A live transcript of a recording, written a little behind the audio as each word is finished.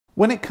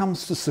When it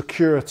comes to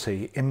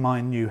security in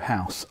my new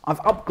house, I've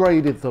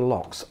upgraded the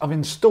locks, I've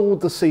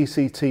installed the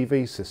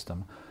CCTV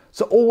system,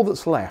 so all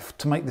that's left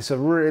to make this a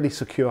really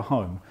secure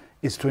home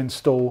is to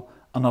install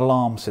an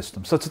alarm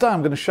system. So today I'm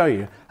going to show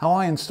you how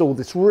I installed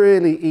this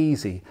really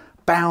easy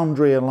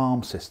boundary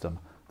alarm system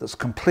that's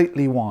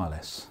completely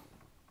wireless.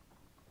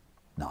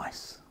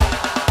 Nice.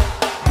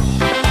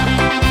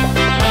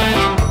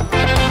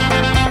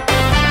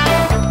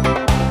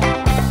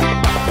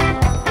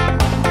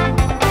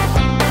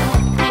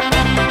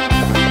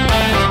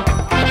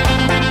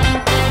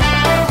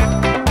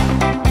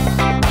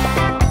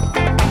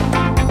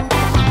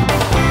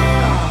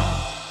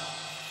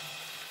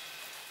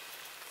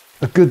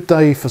 A good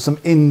day for some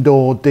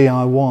indoor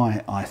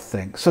DIY, I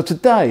think. So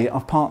today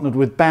I've partnered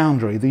with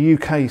Boundary, the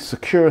UK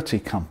security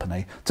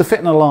company, to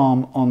fit an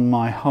alarm on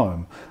my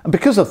home. And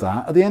because of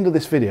that, at the end of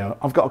this video,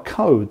 I've got a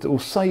code that will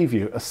save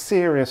you a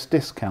serious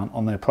discount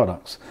on their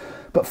products.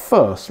 But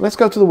first, let's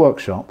go to the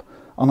workshop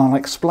and I'll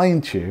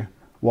explain to you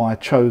why I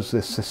chose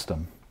this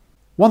system.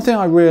 One thing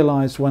I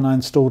realised when I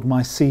installed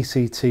my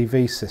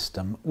CCTV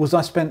system was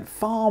I spent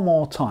far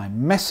more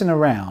time messing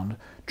around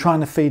trying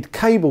to feed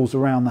cables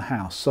around the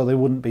house so they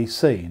wouldn't be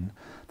seen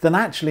than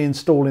actually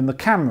installing the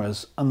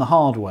cameras and the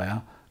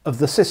hardware of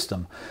the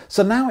system.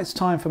 So now it's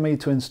time for me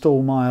to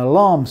install my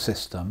alarm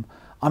system.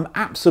 I'm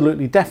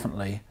absolutely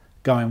definitely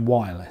going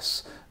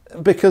wireless,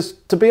 because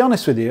to be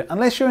honest with you,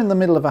 unless you're in the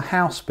middle of a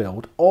house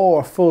build or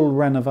a full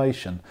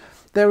renovation,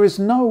 there is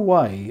no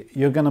way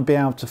you're going to be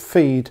able to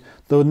feed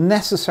the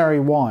necessary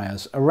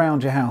wires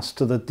around your house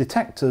to the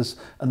detectors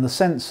and the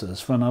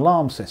sensors for an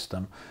alarm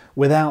system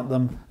without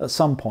them at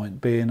some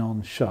point being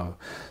on show.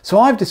 So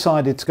I've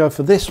decided to go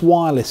for this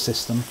wireless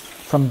system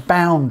from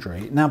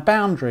Boundary. Now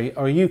Boundary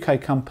are a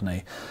UK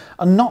company,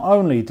 and not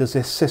only does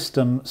this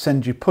system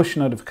send you push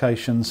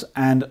notifications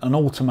and an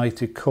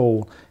automated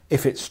call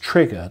if it's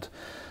triggered,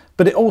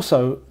 but it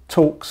also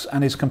talks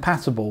and is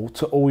compatible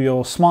to all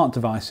your smart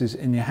devices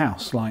in your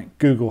house like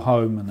Google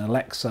Home and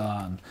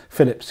Alexa and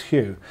Philips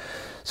Hue.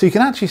 So you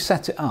can actually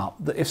set it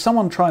up that if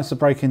someone tries to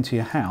break into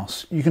your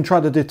house, you can try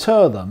to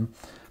deter them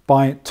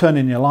by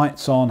turning your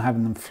lights on,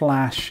 having them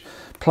flash,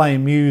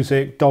 playing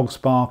music, dogs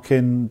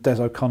barking,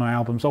 Des O'Connor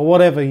albums, or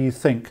whatever you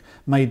think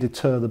may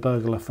deter the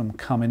burglar from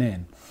coming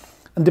in.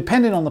 And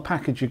depending on the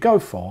package you go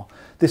for,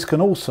 this can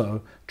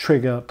also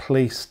trigger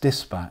police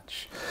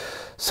dispatch.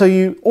 So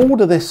you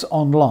order this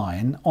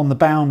online on the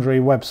Boundary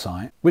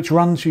website, which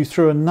runs you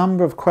through a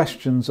number of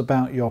questions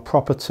about your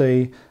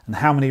property and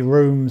how many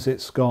rooms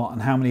it's got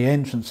and how many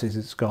entrances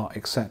it's got,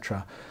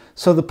 etc.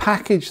 So the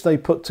package they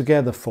put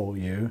together for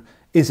you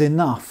is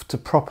enough to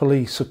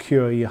properly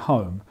secure your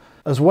home,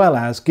 as well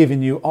as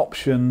giving you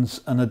options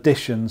and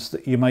additions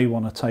that you may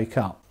want to take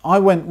up. I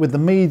went with the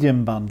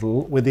medium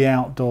bundle with the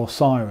outdoor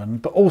siren,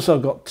 but also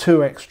got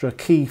 2 extra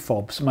key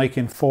fobs,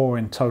 making 4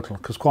 in total,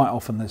 because quite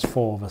often there's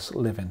 4 of us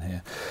living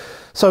here.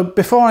 So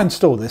before I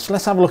install this,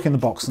 let's have a look in the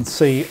box and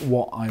see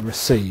what I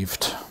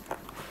received.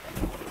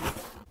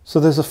 So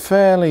there's a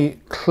fairly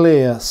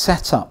clear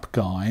setup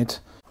guide.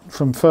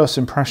 From first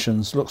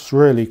impressions, looks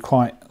really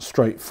quite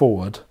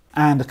straightforward,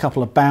 and a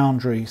couple of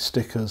Boundary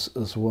stickers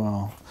as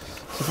well.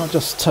 So if I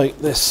just take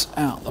this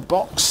out the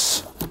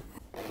box,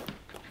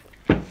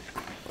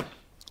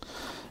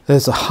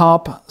 there's a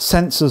hub,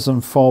 sensors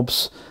and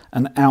fobs,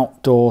 and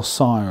outdoor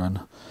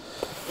siren.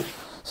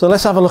 So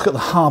let's have a look at the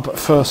hub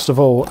first of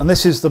all, and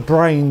this is the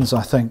brains,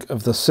 I think,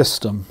 of the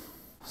system.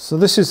 So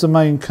this is the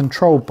main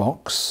control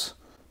box.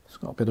 It's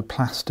got a bit of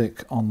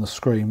plastic on the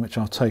screen which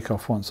I'll take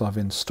off once I've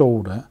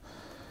installed it.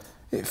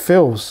 It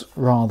feels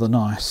rather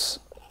nice,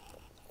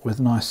 with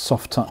nice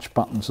soft touch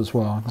buttons as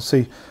well. I can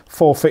see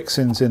 4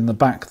 fixings in the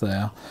back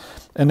there,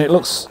 and it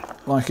looks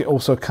like it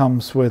also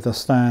comes with a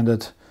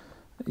standard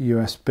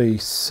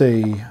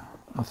USB-C,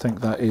 I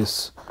think that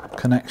is,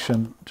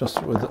 connection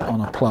just with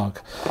on a plug.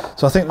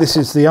 So I think this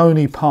is the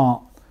only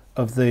part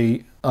of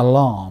the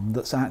alarm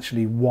that's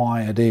actually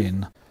wired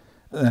in,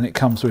 and it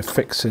comes with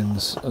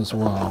fixings as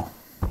well.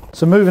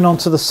 So moving on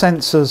to the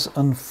sensors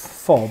and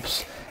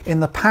fobs, in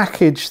the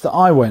package that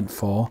I went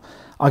for,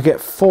 I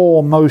get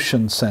 4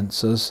 motion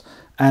sensors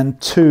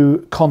and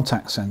 2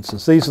 contact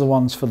sensors. These are the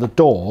ones for the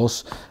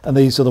doors, and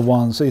these are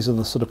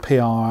the sort of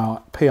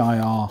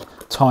PIR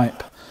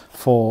type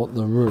for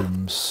the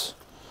rooms.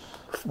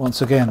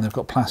 Once again, they've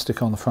got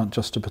plastic on the front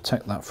just to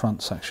protect that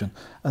front section,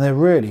 and they're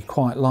really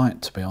quite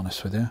light, to be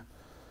honest with you.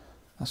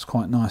 That's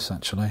quite nice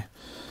actually.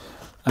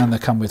 And they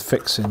come with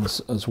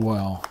fixings as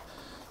well.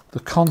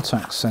 The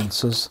contact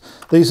sensors,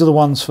 these are the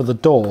ones for the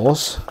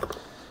doors,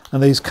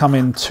 and these come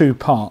in 2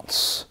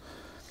 parts.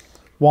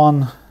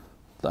 One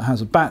that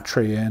has a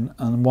battery in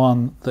and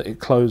one that it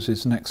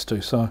closes next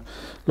to. So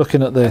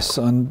looking at this,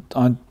 and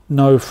I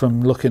know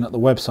from looking at the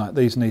website,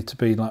 these need to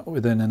be like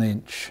within 1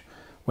 inch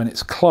when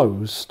it's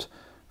closed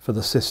for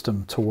the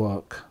system to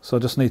work. So I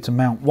just need to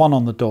mount one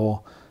on the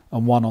door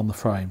and one on the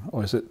frame,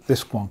 or is it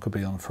this one could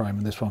be on the frame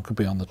and this one could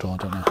be on the door, I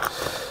don't know.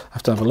 I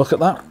have to have a look at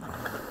that.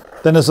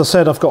 Then, as I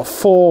said, I've got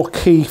 4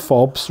 key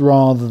fobs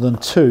rather than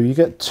 2. You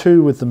get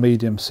 2 with the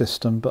medium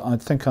system, but I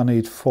think I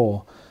need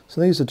 4.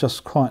 So these are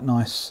just quite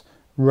nice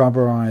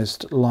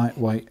rubberized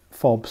lightweight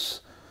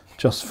fobs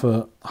just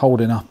for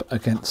holding up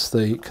against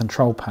the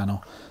control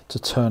panel to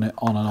turn it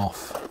on and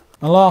off.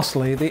 And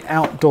lastly, the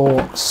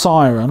outdoor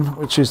siren,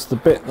 which is the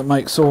bit that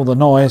makes all the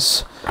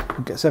noise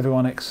and gets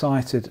everyone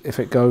excited if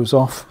it goes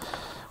off.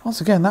 Once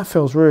again, that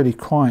feels really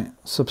quite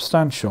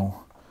substantial.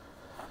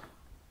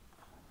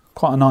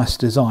 Quite a nice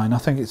design. I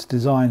think it's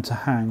designed to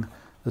hang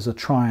as a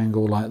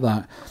triangle like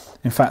that.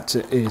 In fact,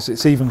 it is.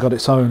 It's even got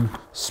its own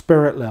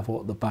spirit level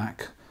at the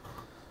back.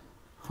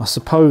 I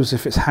suppose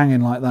if it's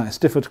hanging like that, it's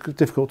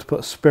difficult to put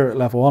a spirit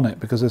level on it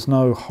because there's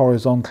no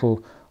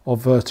horizontal or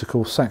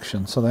vertical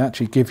section. So they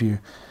actually give you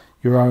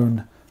your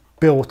own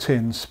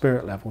built-in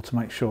spirit level to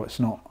make sure it's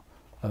not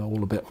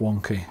all a bit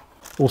wonky.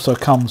 Also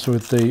comes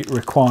with the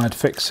required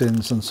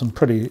fixings and some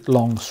pretty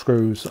long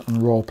screws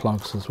and raw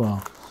plugs as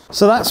well.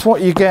 So that's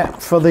what you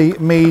get for the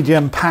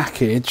medium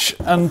package,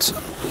 and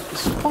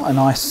it's quite a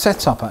nice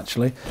setup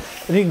actually.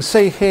 And you can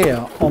see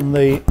here on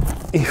the,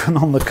 even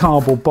on the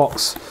cardboard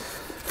box,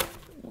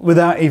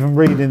 without even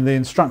reading the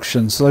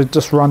instructions, they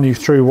just run you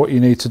through what you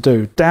need to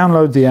do.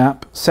 Download the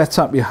app, set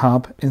up your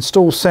hub,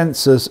 install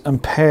sensors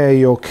and pair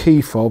your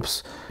key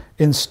fobs,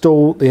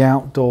 install the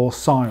outdoor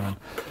siren.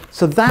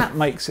 So that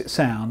makes it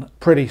sound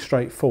pretty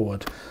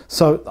straightforward.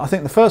 So I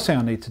think the first thing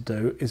I need to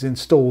do is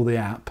install the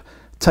app,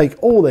 take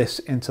all this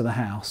into the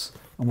house,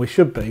 and we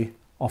should be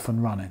off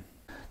and running.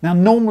 Now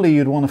normally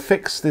you'd want to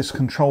fix this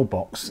control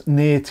box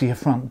near to your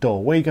front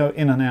door where you go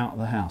in and out of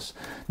the house.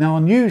 Now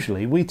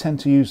unusually we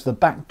tend to use the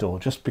back door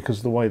just because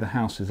of the way the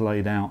house is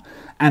laid out,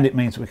 and it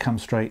means we come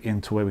straight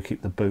into where we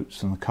keep the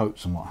boots and the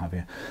coats and what have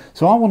you.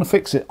 So I want to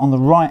fix it on the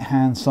right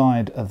hand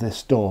side of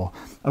this door,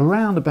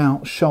 around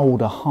about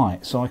shoulder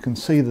height, so I can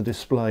see the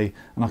display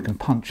and I can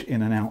punch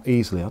in and out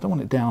easily. I don't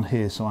want it down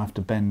here so I have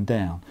to bend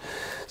down.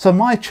 So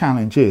my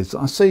challenge is,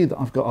 I see that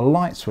I've got a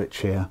light switch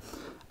here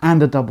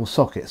and a double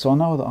socket, so I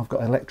know that I've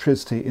got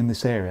electricity in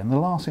this area, and the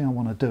last thing I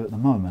want to do at the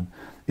moment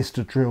is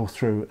to drill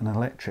through an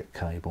electric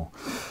cable.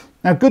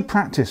 Now good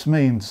practice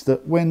means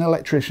that when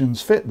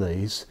electricians fit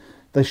these,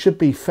 they should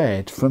be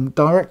fed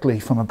directly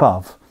from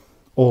above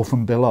or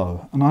from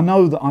below, and I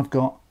know that I've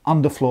got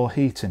underfloor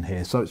heat in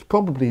here, so it's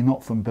probably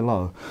not from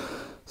below.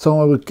 So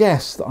I would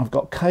guess that I've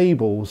got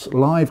cables,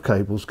 live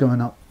cables,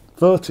 going up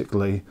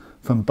vertically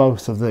from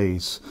both of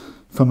these,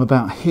 from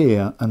about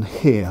here and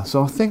here.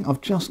 So I think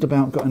I've just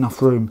about got enough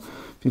room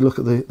if you look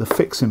at the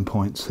fixing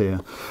points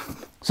here.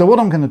 So what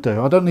I'm going to do,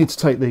 I don't need to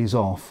take these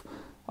off.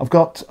 I've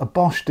got a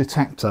Bosch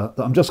detector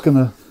that I'm just going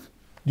to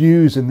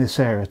use in this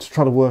area to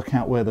try to work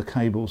out where the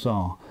cables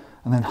are,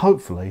 and then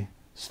hopefully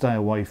stay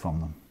away from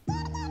them.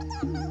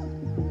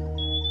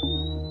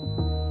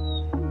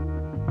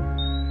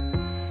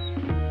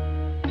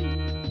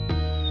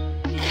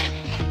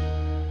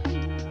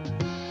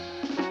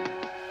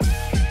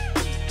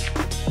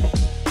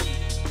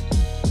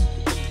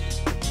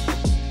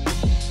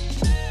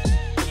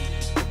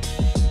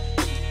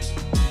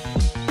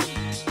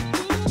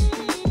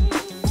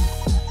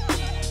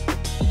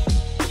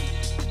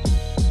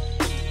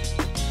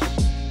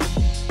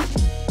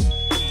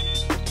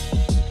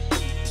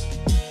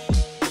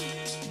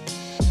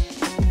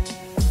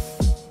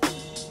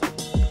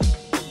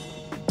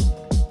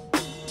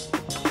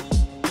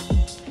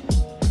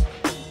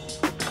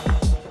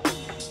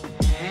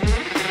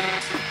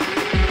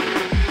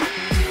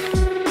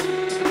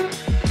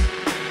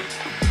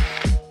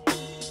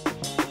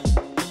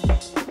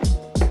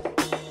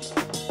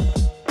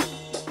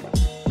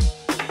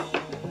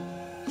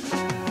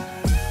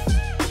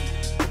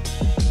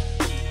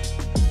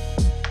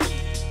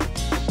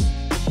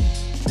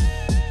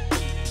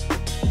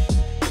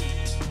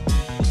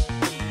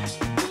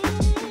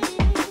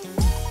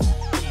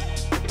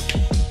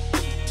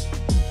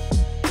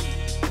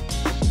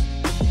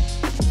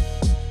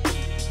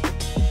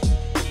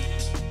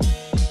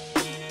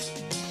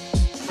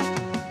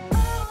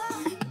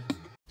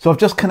 So I've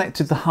just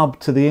connected the hub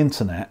to the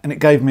internet and it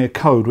gave me a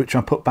code which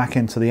I put back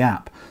into the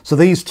app. So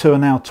these two are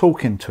now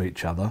talking to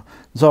each other.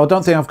 So I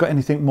don't think I've got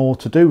anything more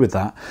to do with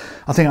that.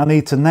 I think I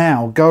need to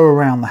now go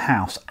around the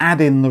house, add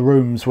in the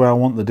rooms where I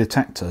want the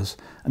detectors,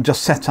 and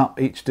just set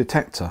up each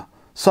detector.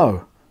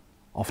 So,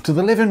 off to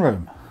the living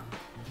room.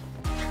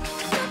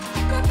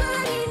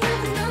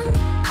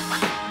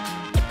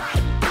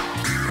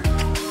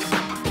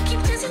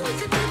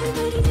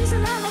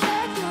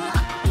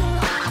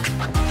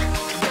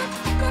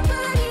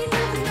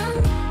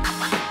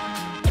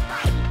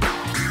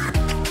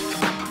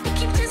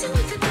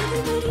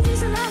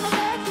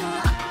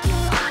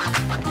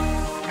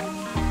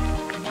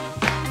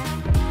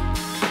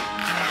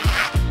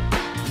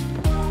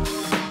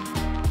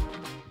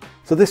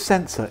 So this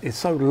sensor is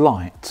so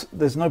light,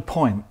 there's no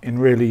point in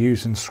really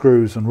using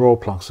screws and raw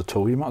plugs at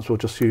all. You might as well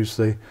just use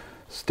the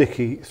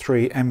sticky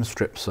 3M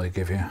strips they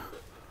give you.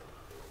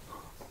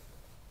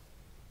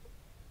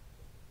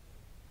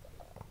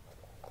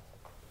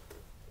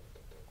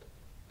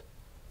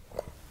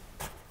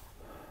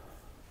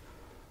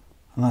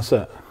 and that's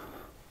it.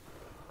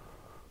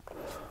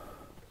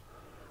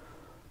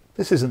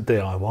 This isn't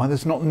DIY,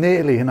 there's not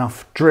nearly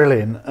enough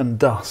drilling and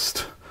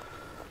dust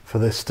for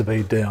this to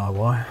be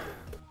DIY.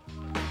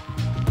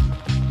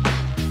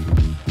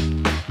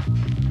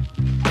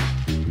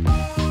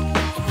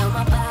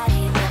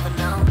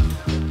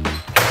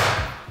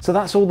 So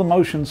that's all the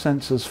motion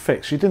sensors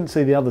fixed. You didn't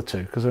see the other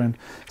two because they're in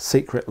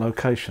secret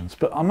locations.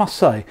 But I must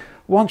say,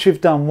 once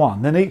you've done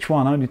one, then each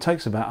one only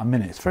takes about a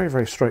minute. It's very,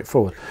 very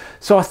straightforward.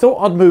 So I thought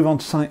I'd move on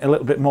to something a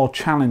little bit more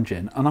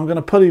challenging. And I'm going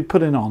to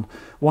put in on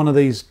one of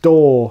these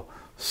door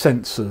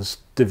sensors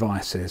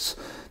devices.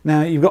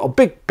 Now you've got a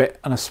big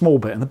bit and a small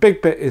bit, and the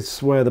big bit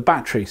is where the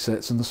battery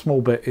sits, and the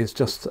small bit is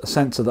just a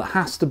sensor that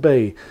has to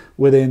be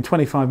within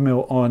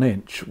 25mm or an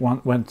inch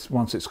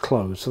once it's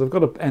closed. So they've got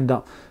to end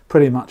up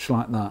pretty much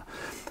like that.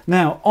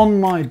 Now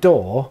on my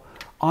door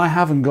I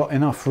haven't got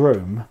enough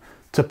room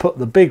to put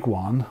the big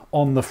one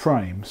on the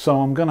frame,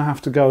 so I'm going to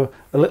have to go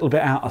a little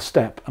bit out of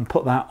step and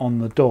put that on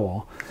the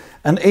door.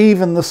 And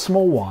even the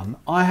small one,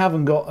 I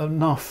haven't got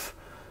enough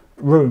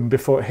room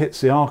before it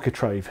hits the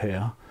architrave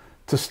here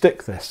to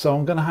stick this, so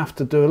I'm going to have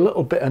to do a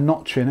little bit of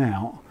notching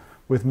out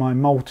with my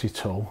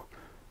multi-tool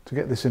to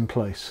get this in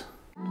place.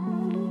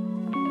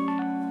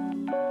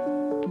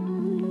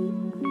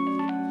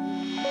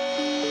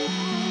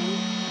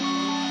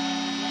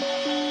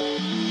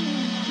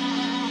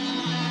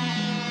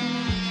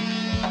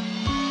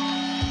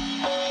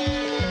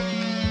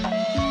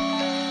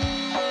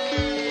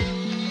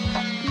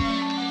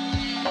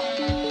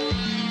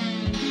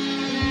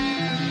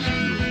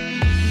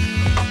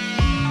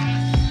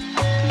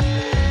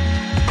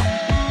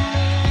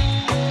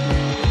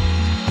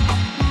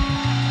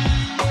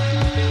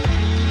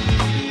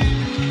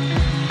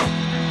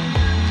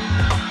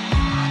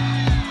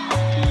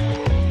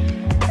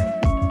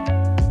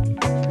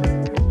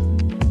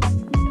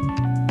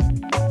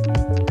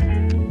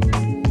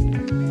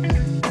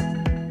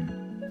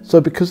 So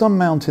because I'm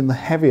mounting the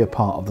heavier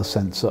part of the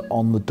sensor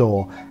on the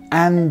door,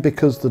 and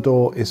because the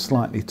door is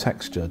slightly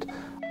textured,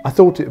 I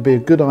thought it would be a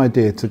good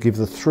idea to give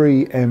the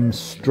 3M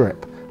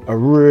strip a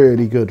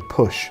really good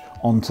push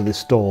onto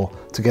this door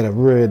to get a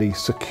really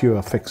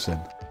secure fixing.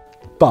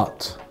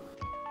 But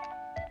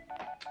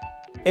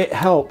it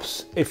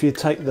helps if you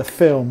take the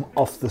film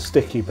off the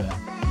sticky bit.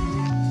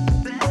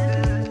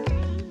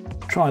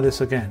 Try this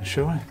again,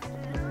 shall we?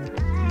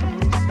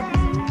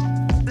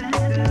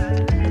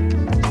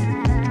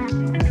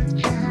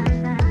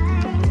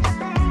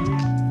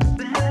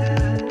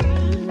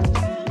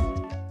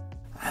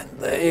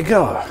 There you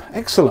go,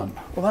 excellent.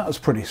 Well, that was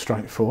pretty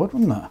straightforward,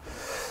 wasn't it?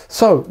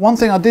 So one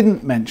thing I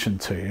didn't mention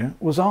to you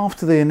was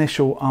after the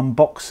initial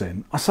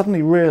unboxing, I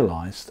suddenly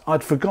realised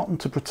I'd forgotten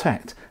to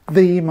protect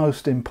the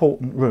most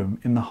important room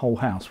in the whole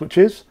house, which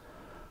is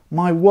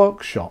my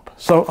workshop.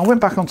 So I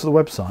went back onto the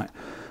website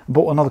and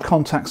bought another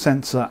contact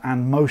sensor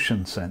and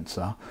motion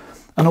sensor.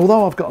 And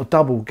although I've got a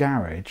double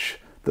garage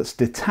that's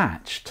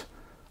detached,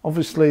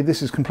 obviously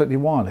this is completely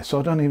wireless, so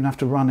I don't even have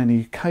to run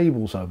any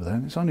cables over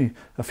there. It's only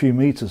a few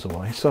meters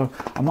away, so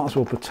I might as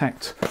well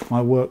protect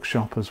my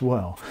workshop as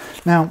well.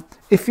 Now,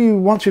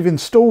 once you've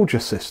installed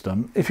your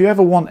system, if you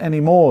ever want any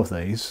more of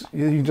these,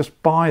 you can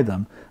just buy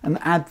them and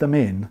add them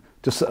in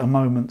just at a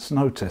moment's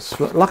notice.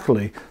 But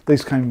luckily,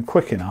 these came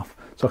quick enough,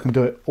 so I can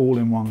do it all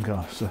in one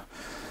go. So,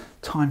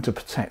 time to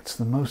protect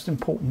the most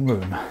important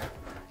room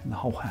in the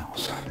whole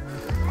house.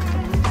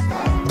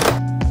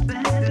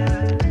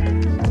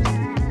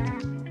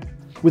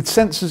 With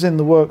sensors in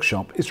the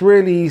workshop, it's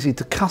really easy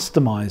to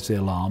customise the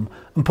alarm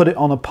and put it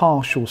on a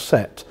partial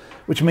set,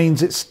 which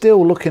means it's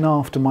still looking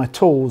after my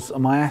tools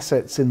and my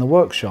assets in the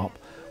workshop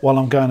while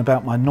I'm going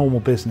about my normal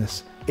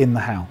business in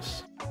the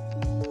house.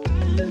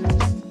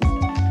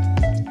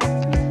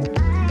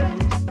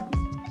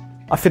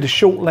 I fit a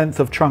short length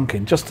of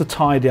trunking just to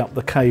tidy up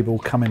the cable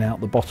coming out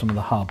the bottom of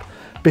the hub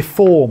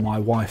before my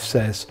wife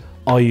says,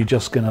 "Are you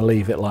just going to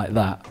leave it like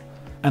that?"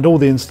 And all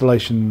the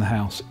installation in the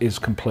house is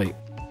complete.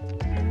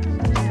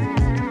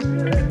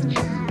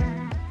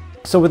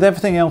 So with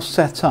everything else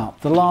set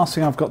up, the last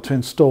thing I've got to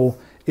install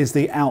is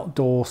the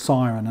outdoor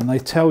siren, and they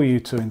tell you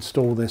to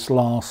install this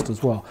last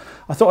as well.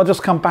 I thought I'd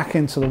just come back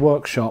into the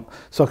workshop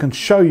so I can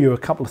show you a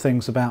couple of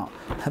things about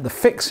the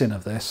fixing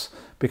of this,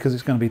 because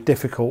it's going to be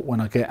difficult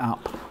when I get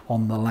up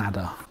on the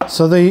ladder.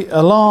 So the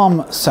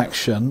alarm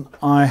section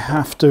I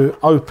have to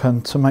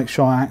open to make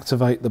sure I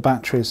activate the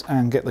batteries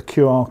and get the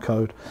QR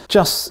code,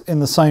 just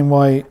in the same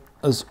way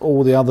as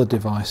all the other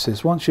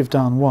devices. Once you've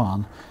done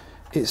one,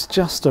 it's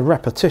just a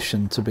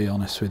repetition, to be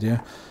honest with you.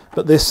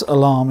 But this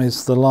alarm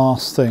is the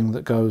last thing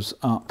that goes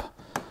up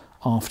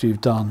after you've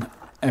done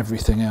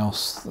everything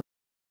else.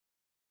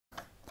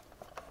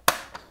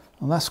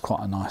 And that's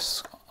quite a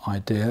nice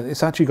idea.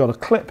 It's actually got a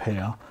clip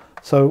here,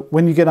 so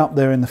when you get up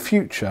there in the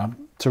future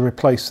to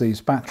replace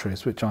these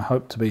batteries, which I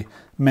hope to be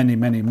many,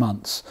 many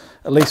months,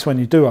 at least when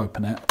you do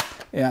open it,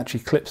 it actually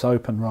clips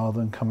open rather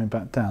than coming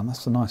back down.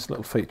 That's a nice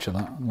little feature,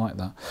 that I like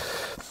that.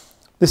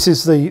 This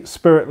is the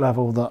spirit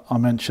level that I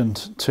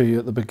mentioned to you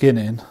at the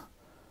beginning,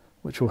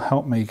 which will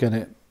help me get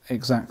it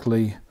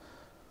exactly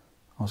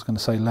I was going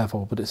to say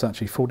level, but it's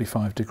actually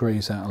 45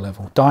 degrees out of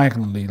level,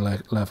 diagonally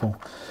level.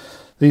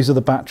 These are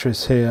the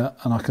batteries here,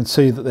 and I can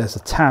see that there's a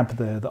tab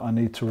there that I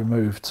need to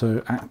remove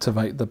to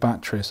activate the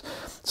batteries.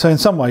 So in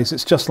some ways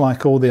it's just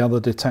like all the other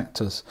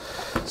detectors.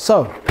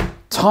 So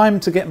time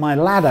to get my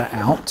ladder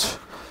out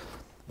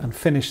and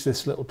finish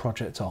this little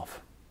project off.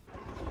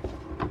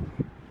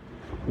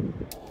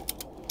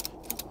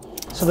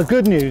 So the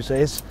good news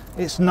is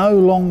it's no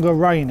longer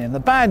raining. The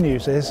bad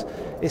news is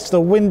it's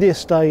the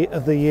windiest day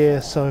of the year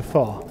so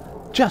far.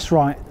 Just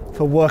right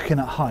for working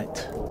at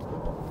height.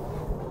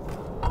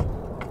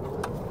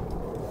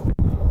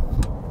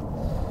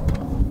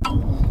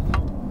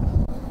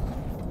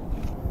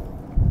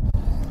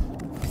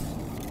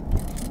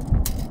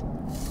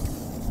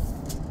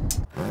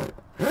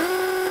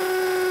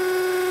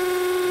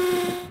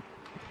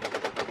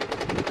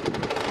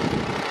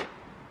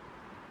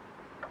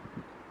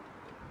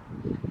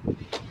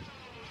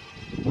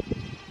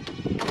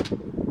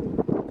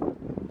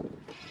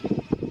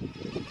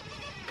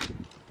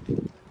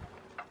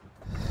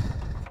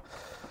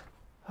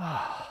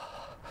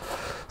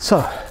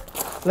 So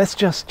let's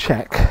just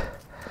check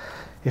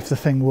if the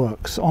thing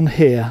works. On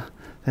here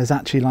there's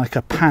actually like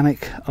a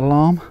panic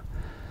alarm,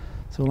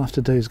 so all I have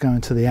to do is go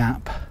into the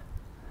app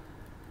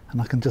and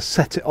I can just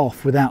set it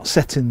off without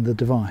setting the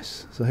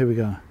device. So here we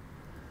go.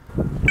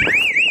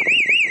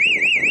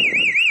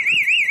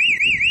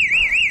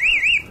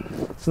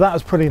 So that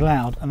was pretty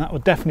loud, and that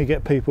would definitely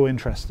get people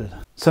interested.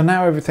 So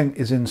now everything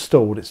is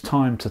installed, it's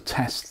time to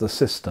test the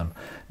system.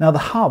 Now the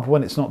hub,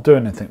 when it's not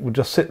doing anything, will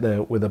just sit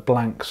there with a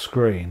blank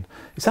screen.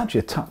 It's actually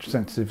a touch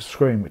sensitive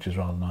screen, which is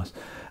rather nice.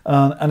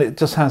 And it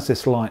just has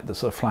this light that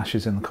sort of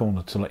flashes in the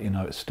corner to let you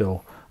know it's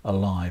still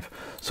alive.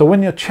 So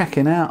when you're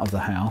checking out of the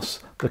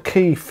house, the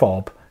key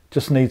fob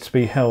just needs to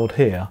be held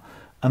here,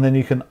 and then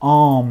you can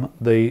arm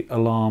the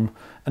alarm,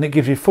 and it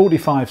gives you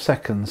 45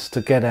 seconds to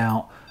get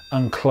out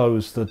and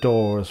close the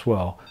door as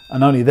well,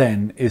 and only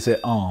then is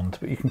it armed,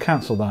 but you can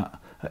cancel that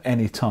at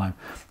any time.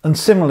 And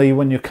similarly,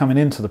 when you're coming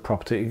into the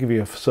property, it gives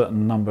you a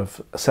certain number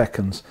of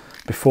seconds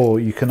before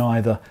you can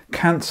either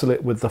cancel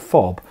it with the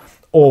fob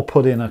or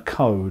put in a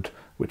code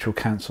which will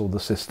cancel the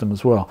system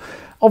as well.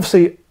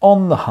 Obviously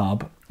on the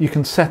hub you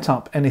can set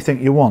up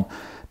anything you want,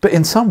 but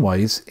in some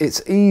ways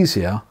it's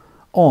easier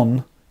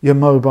on your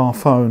mobile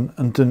phone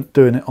and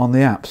doing it on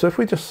the app. So if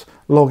we just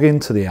log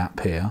into the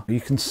app here,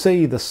 you can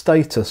see the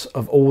status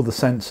of all the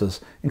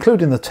sensors,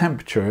 including the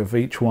temperature of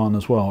each one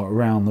as well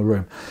around the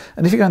room.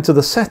 And if you go into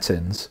the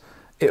settings,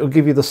 it will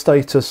give you the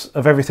status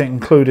of everything,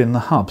 including the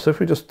hub. So if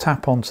we just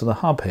tap onto the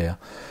hub here,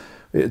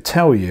 it'll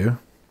tell you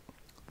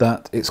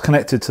that it's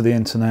connected to the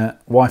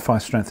internet, Wi-Fi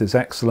strength is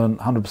excellent,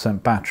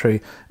 100%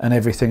 battery, and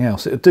everything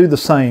else. It'll do the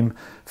same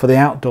for the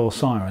outdoor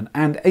siren,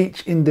 and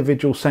each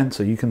individual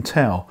sensor you can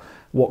tell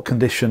what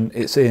condition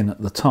it's in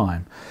at the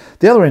time.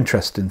 The other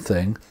interesting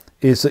thing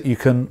is that you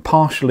can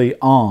partially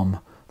arm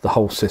the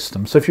whole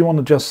system. So if you want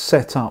to just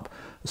set up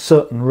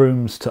certain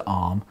rooms to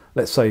arm,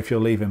 let's say if you're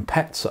leaving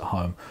pets at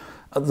home,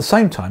 at the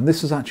same time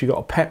this has actually got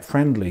a pet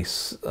friendly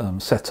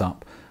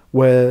setup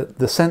where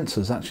the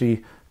sensors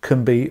actually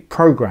can be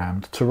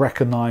programmed to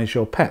recognize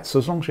your pets. So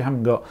as long as you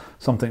haven't got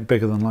something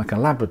bigger than like a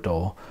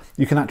Labrador,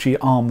 you can actually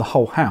arm the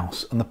whole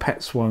house and the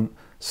pets won't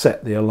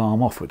set the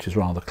alarm off, which is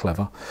rather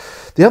clever.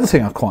 The other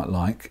thing I quite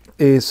like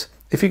is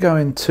if you go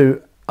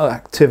into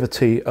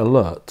activity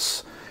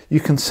alerts, you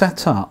can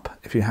set up,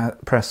 if you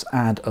press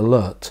add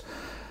alert,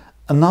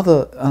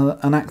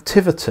 an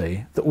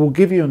activity that will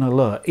give you an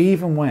alert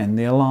even when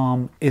the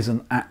alarm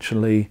isn't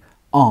actually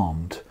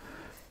armed.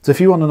 So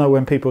if you want to know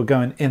when people are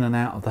going in and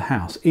out of the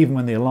house, even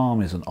when the alarm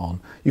isn't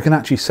on, you can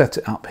actually set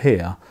it up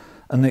here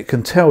and it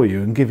can tell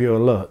you and give you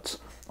alerts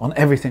on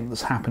everything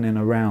that's happening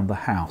around the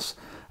house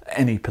at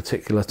any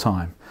particular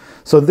time.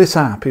 So this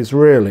app is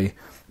really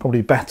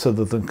probably better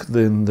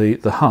than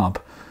the hub,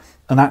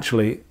 and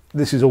actually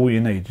this is all you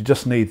need. You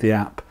just need the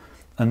app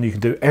and you can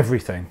do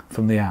everything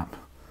from the app.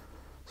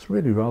 It's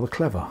really rather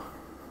clever.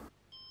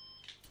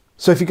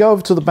 So if you go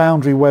over to the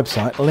Boundary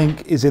website,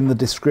 link is in the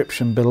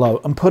description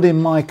below, and put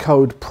in my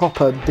code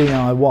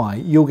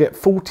PROPERDIY, you'll get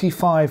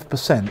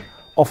 45%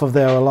 off of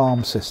their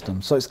alarm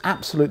system. So it's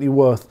absolutely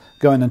worth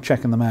going and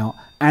checking them out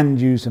and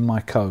using my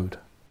code.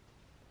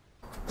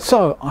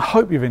 So I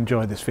hope you've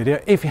enjoyed this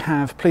video. If you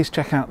have, please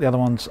check out the other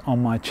ones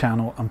on my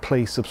channel and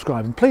please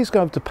subscribe. And please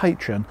go over to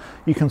Patreon.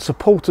 You can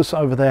support us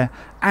over there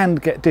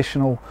and get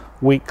additional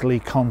weekly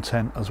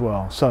content as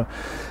well. So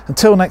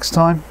until next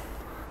time,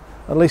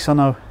 at least I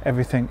know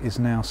everything is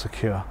now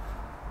secure.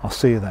 I'll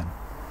see you then.